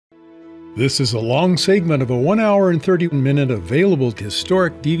This is a long segment of a 1 hour and 30-minute available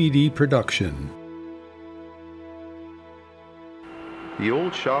historic DVD production. The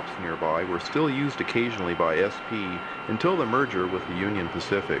old shops nearby were still used occasionally by SP until the merger with the Union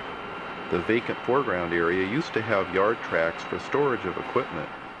Pacific. The vacant foreground area used to have yard tracks for storage of equipment.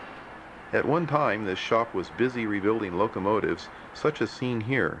 At one time, this shop was busy rebuilding locomotives, such as seen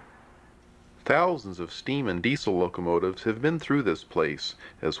here. Thousands of steam and diesel locomotives have been through this place.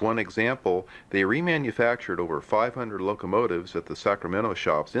 As one example, they remanufactured over 500 locomotives at the Sacramento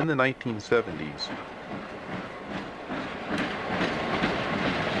shops in the 1970s.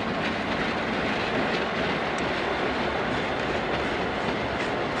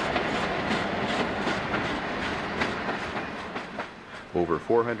 Over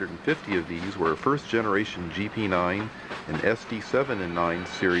 450 of these were first-generation GP9 and SD7 and 9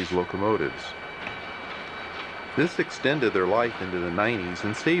 series locomotives. This extended their life into the 90s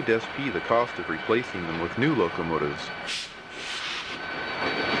and saved SP the cost of replacing them with new locomotives.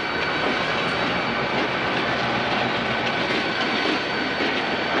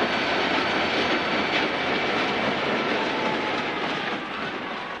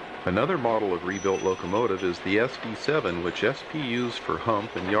 Another model of rebuilt locomotive is the SD7, which SP used for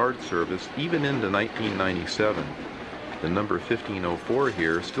hump and yard service even into 1997. The number 1504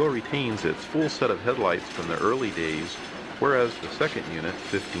 here still retains its full set of headlights from the early days, whereas the second unit,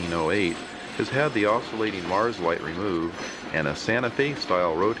 1508, has had the oscillating Mars light removed and a Santa Fe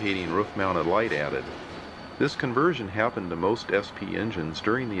style rotating roof-mounted light added. This conversion happened to most SP engines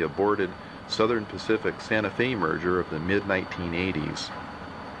during the aborted Southern Pacific Santa Fe merger of the mid-1980s.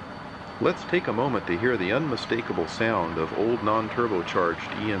 Let's take a moment to hear the unmistakable sound of old non-turbocharged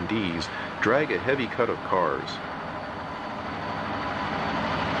EMDs drag a heavy cut of cars.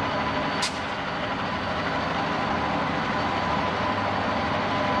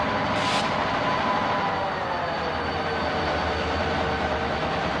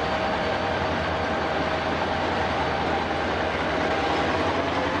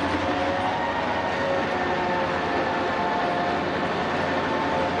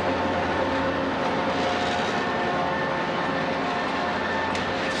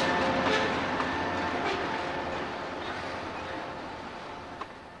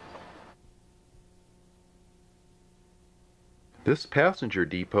 This passenger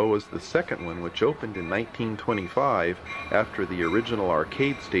depot is the second one, which opened in 1925 after the original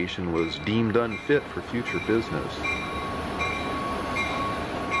arcade station was deemed unfit for future business.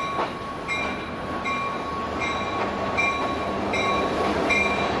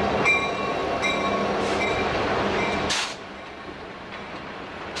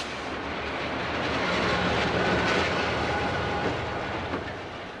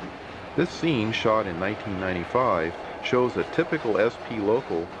 This scene, shot in 1995, shows a typical SP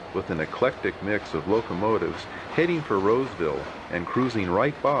local with an eclectic mix of locomotives heading for Roseville and cruising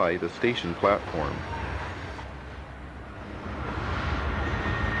right by the station platform.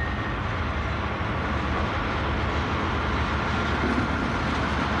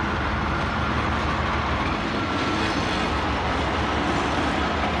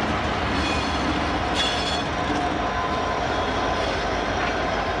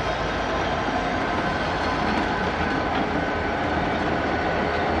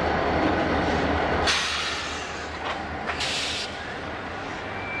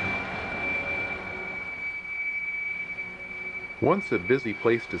 Once a busy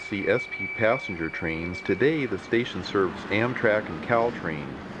place to see SP passenger trains, today the station serves Amtrak and Caltrain.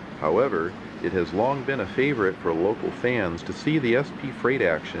 However, it has long been a favorite for local fans to see the SP freight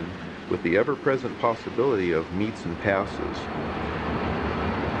action with the ever-present possibility of meets and passes.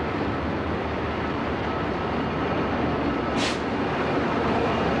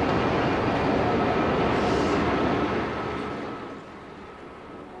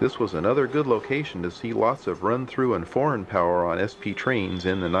 This was another good location to see lots of run-through and foreign power on SP trains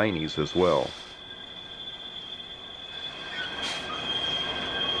in the 90s as well.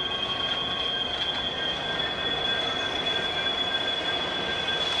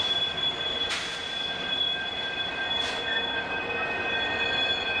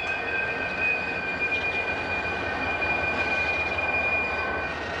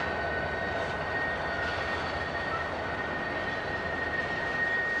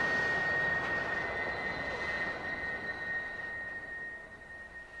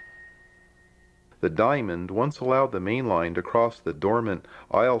 The Diamond once allowed the main line to cross the dormant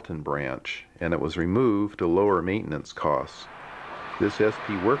Ileton branch, and it was removed to lower maintenance costs. This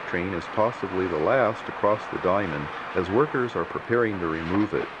SP work train is possibly the last to cross the Diamond, as workers are preparing to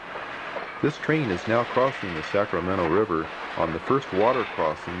remove it. This train is now crossing the Sacramento River on the first water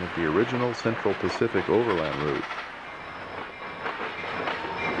crossing of the original Central Pacific Overland route.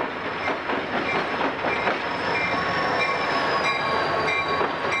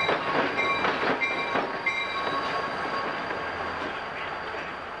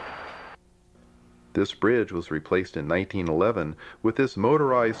 This bridge was replaced in 1911 with this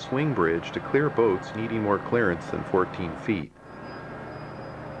motorized swing bridge to clear boats needing more clearance than 14 feet.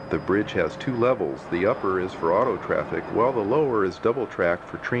 The bridge has two levels. The upper is for auto traffic, while the lower is double track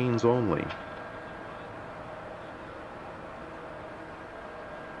for trains only.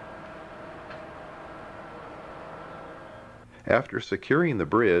 After securing the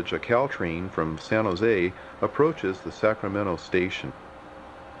bridge, a Caltrain from San Jose approaches the Sacramento station.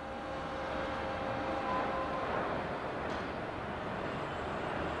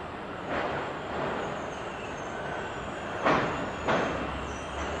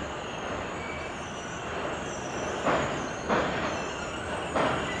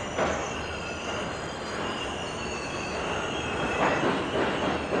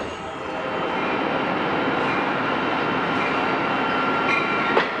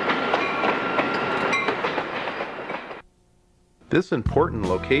 This important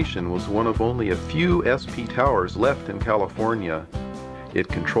location was one of only a few SP towers left in California. It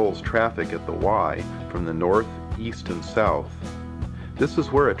controls traffic at the Y from the north, east, and south. This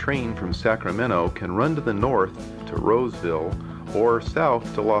is where a train from Sacramento can run to the north to Roseville or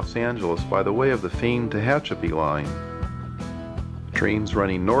south to Los Angeles by the way of the famed Tehachapi line. Trains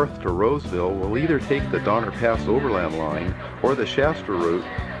running north to Roseville will either take the Donner Pass Overland line or the Shasta route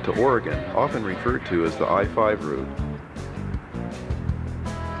to Oregon, often referred to as the I-5 route.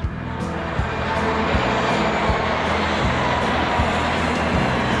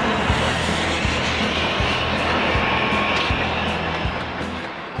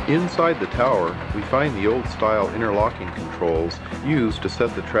 Inside the tower, we find the old-style interlocking controls used to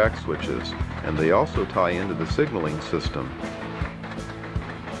set the track switches, and they also tie into the signaling system.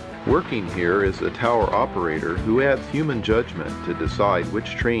 Working here is a tower operator who adds human judgment to decide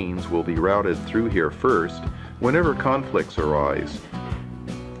which trains will be routed through here first whenever conflicts arise.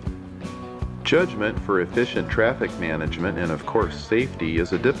 Judgment for efficient traffic management and of course safety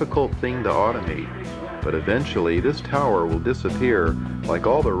is a difficult thing to automate, but eventually this tower will disappear like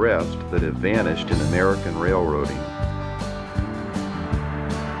all the rest that have vanished in American railroading.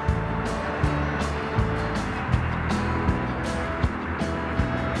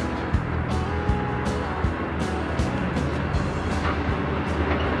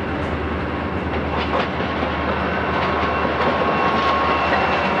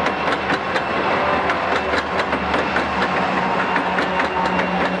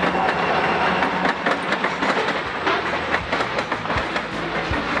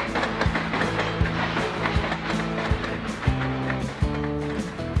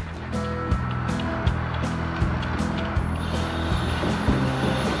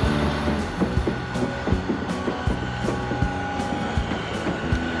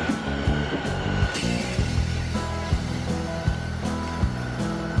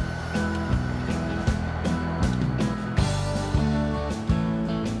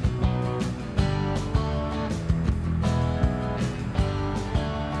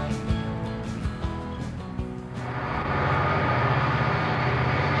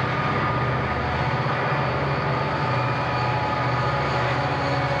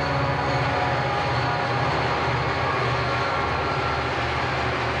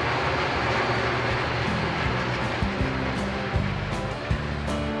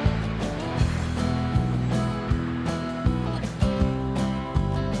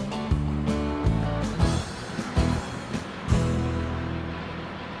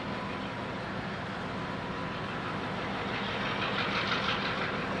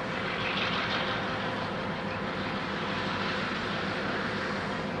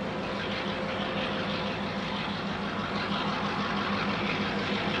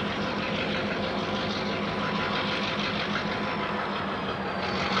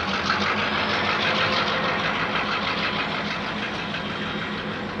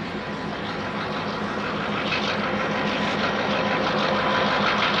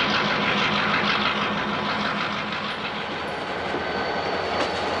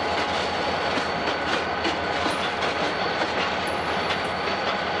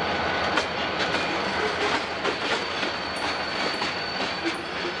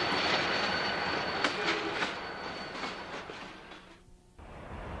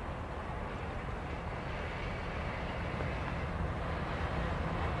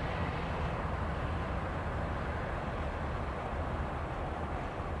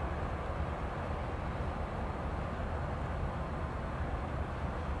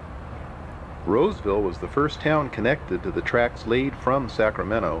 Roseville was the first town connected to the tracks laid from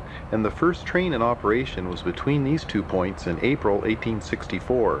Sacramento, and the first train in operation was between these 2 points in April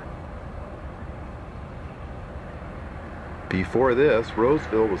 1864. Before this,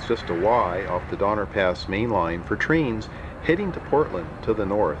 Roseville was just a Y off the Donner Pass main line for trains heading to Portland to the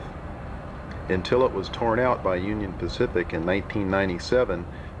north. Until it was torn out by Union Pacific in 1997,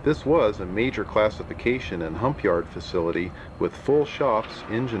 this was a major classification and hump yard facility with full shops,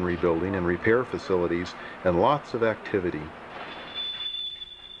 engine rebuilding and repair facilities, and lots of activity.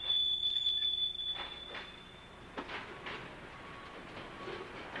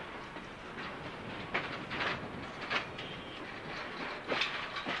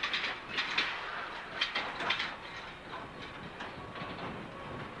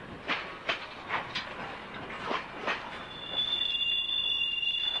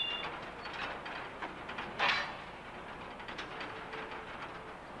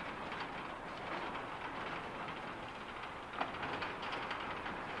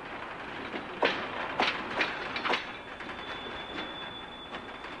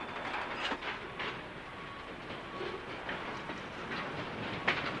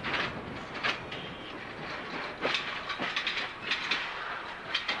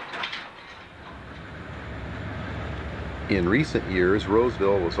 In recent years,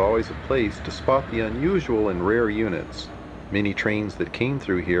 Roseville was always a place to spot the unusual and rare units. Many trains that came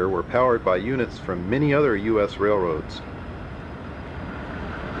through here were powered by units from many other U.S. railroads.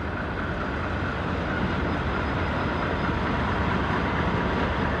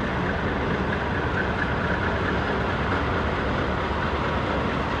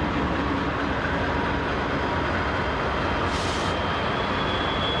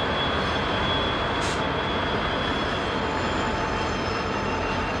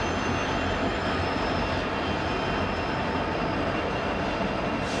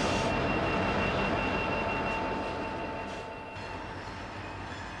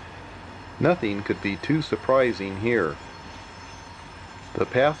 Nothing could be too surprising here. The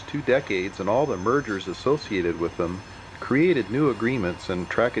past 2 decades and all the mergers associated with them created new agreements and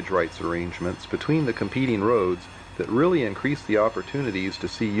trackage rights arrangements between the competing roads that really increased the opportunities to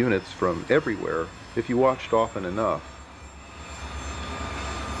see units from everywhere if you watched often enough.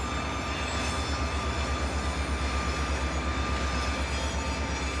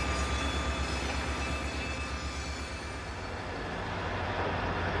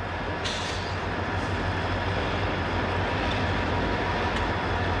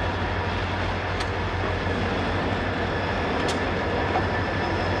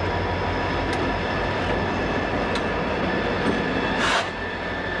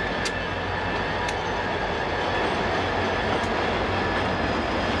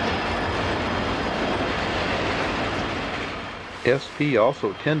 SP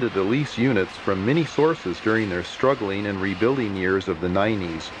also tended to lease units from many sources during their struggling and rebuilding years of the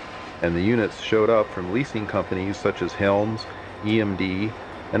 90s, and the units showed up from leasing companies such as Helms, EMD,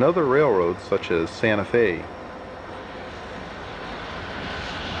 and other railroads such as Santa Fe.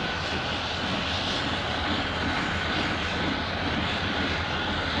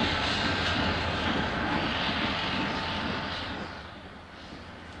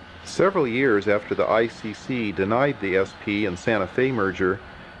 Several years after the ICC denied the SP and Santa Fe merger,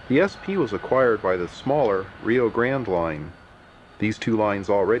 the SP was acquired by the smaller Rio Grande line. These 2 lines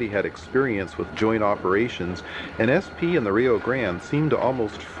already had experience with joint operations, and SP and the Rio Grande seemed to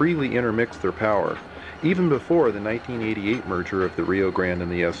almost freely intermix their power, even before the 1988 merger of the Rio Grande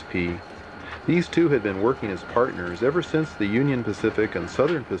and the SP. These 2 had been working as partners ever since the Union Pacific and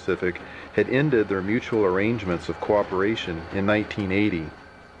Southern Pacific had ended their mutual arrangements of cooperation in 1980.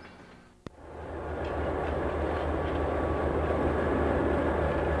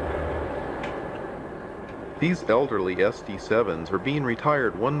 These elderly SD7s are being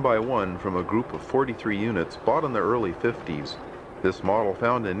retired one by one from a group of 43 units bought in the early 50s. This model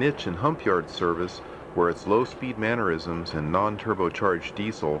found a niche in hump yard service where its low-speed mannerisms and non-turbocharged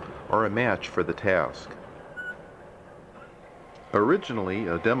diesel are a match for the task. Originally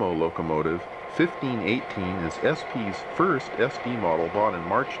a demo locomotive, 1518 is SP's first SD model bought in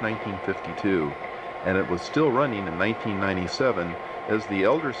March 1952, and it was still running in 1997 as the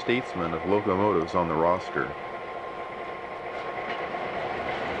elder statesman of locomotives on the roster.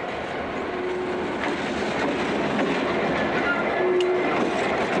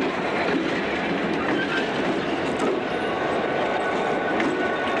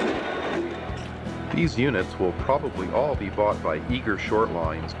 These units will probably all be bought by eager short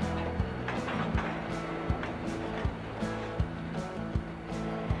lines.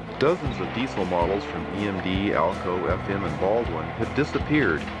 Dozens of diesel models from EMD, Alco, FM, and Baldwin have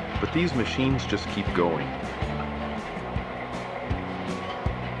disappeared, but these machines just keep going.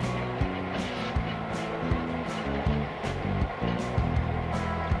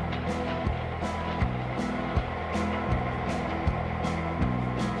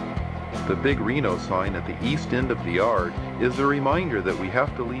 The big Reno sign at the east end of the yard is a reminder that we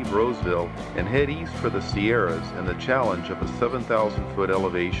have to leave Roseville and head east for the Sierras and the challenge of a 7,000-foot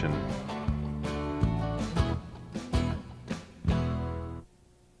elevation.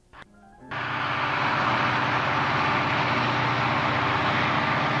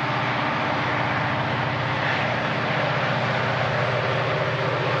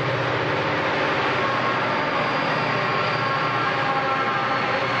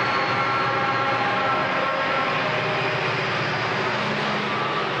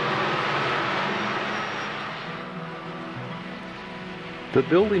 The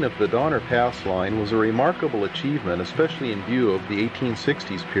building of the Donner Pass line was a remarkable achievement, especially in view of the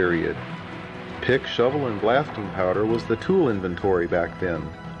 1860s period. Pick, shovel, and blasting powder was the tool inventory back then,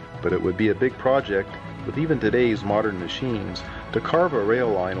 but it would be a big project with even today's modern machines to carve a rail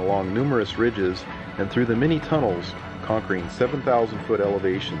line along numerous ridges and through the many tunnels, conquering 7,000-foot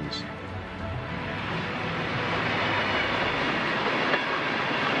elevations.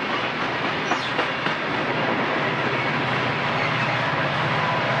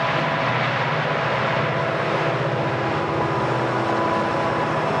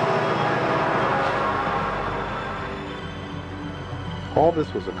 All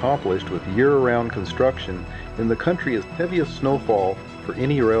this was accomplished with year-round construction in the country's heaviest snowfall for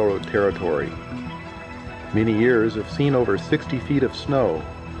any railroad territory. Many years have seen over 60 feet of snow.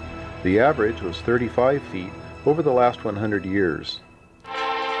 The average was 35 feet over the last 100 years.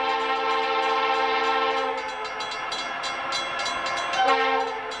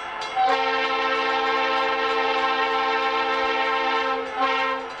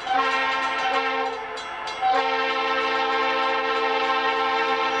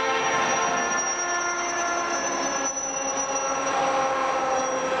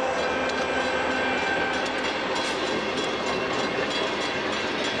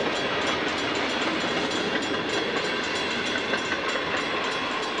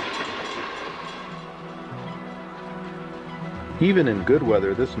 Even in good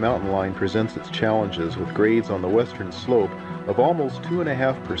weather, this mountain line presents its challenges with grades on the western slope of almost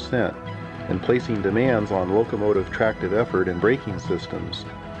 2.5% and placing demands on locomotive tractive effort and braking systems.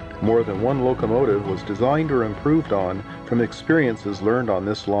 More than one locomotive was designed or improved on from experiences learned on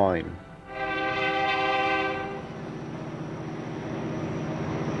this line.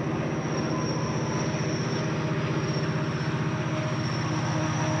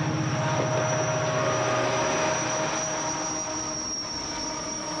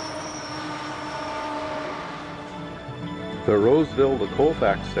 The Roseville to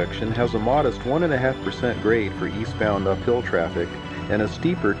Colfax section has a modest 1.5% grade for eastbound uphill traffic and a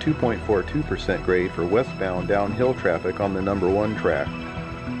steeper 2.42% grade for westbound downhill traffic on the number 1 track.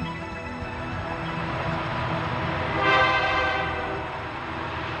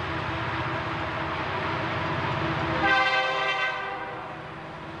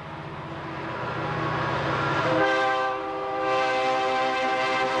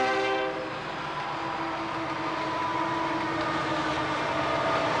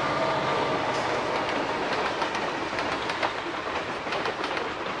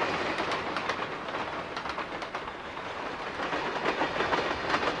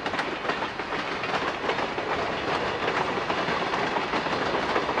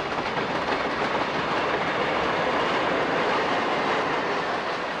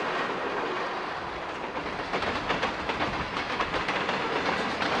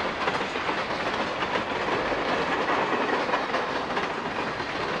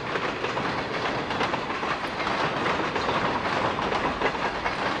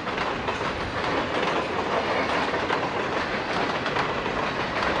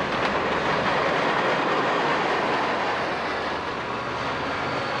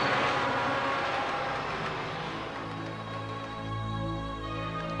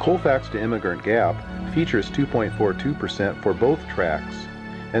 Colfax to Immigrant Gap features 2.42% for both tracks,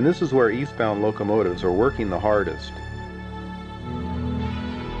 and this is where eastbound locomotives are working the hardest.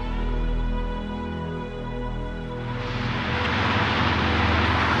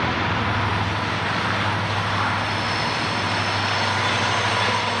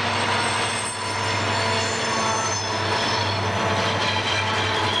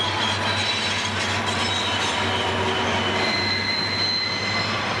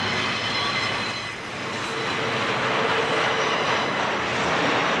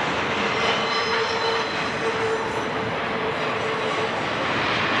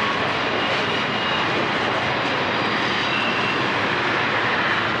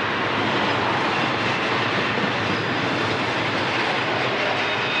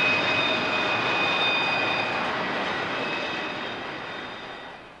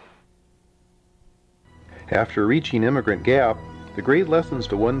 After reaching Immigrant Gap, the grade lessens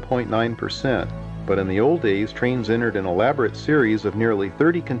to 1.9%, but in the old days, trains entered an elaborate series of nearly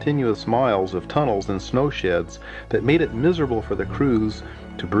 30 continuous miles of tunnels and snow sheds that made it miserable for the crews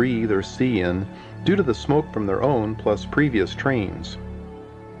to breathe or see in due to the smoke from their own plus previous trains.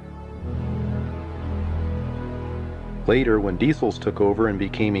 Later, when diesels took over and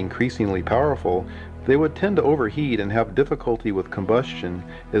became increasingly powerful, they would tend to overheat and have difficulty with combustion,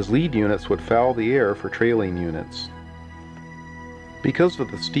 as lead units would foul the air for trailing units. Because of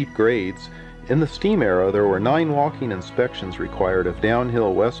the steep grades, in the steam era there were 9 walking inspections required of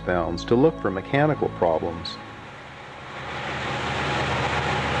downhill westbounds to look for mechanical problems.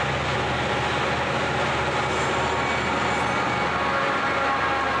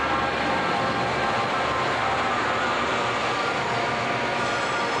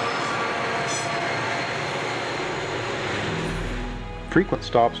 Frequent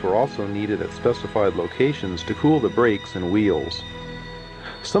stops were also needed at specified locations to cool the brakes and wheels.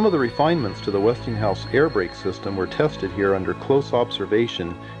 Some of the refinements to the Westinghouse air brake system were tested here under close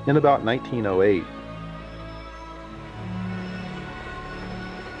observation in about 1908.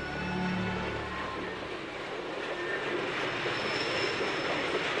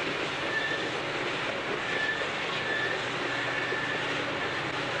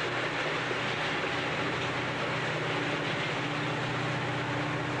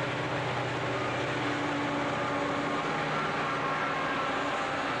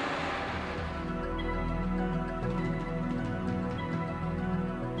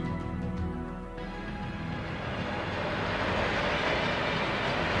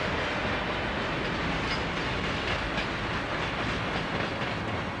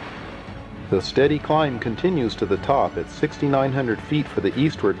 The steady climb continues to the top at 6,900 feet for the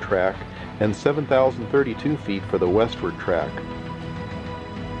eastward track and 7,032 feet for the westward track.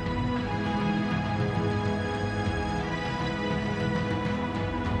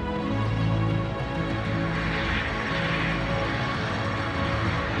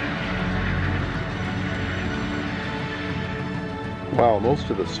 While most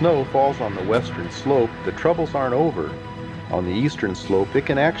of the snow falls on the western slope, the troubles aren't over. On the eastern slope, it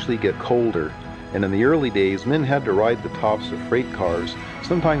can actually get colder, and in the early days, men had to ride the tops of freight cars,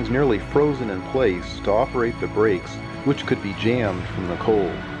 sometimes nearly frozen in place, to operate the brakes, which could be jammed from the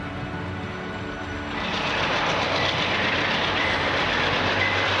cold.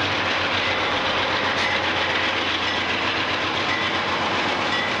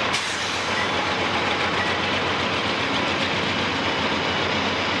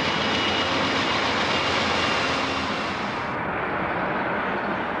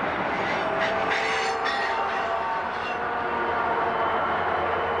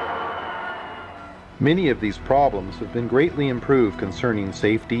 Many of these problems have been greatly improved concerning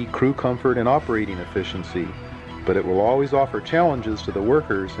safety, crew comfort, and operating efficiency, but it will always offer challenges to the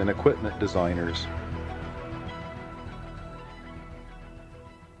workers and equipment designers.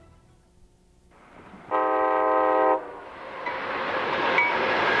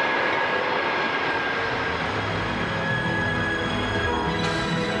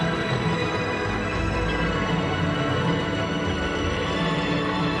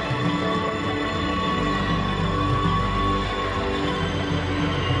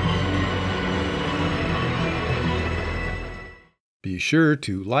 Be sure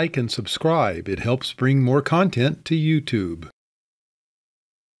to like and subscribe. It helps bring more content to YouTube.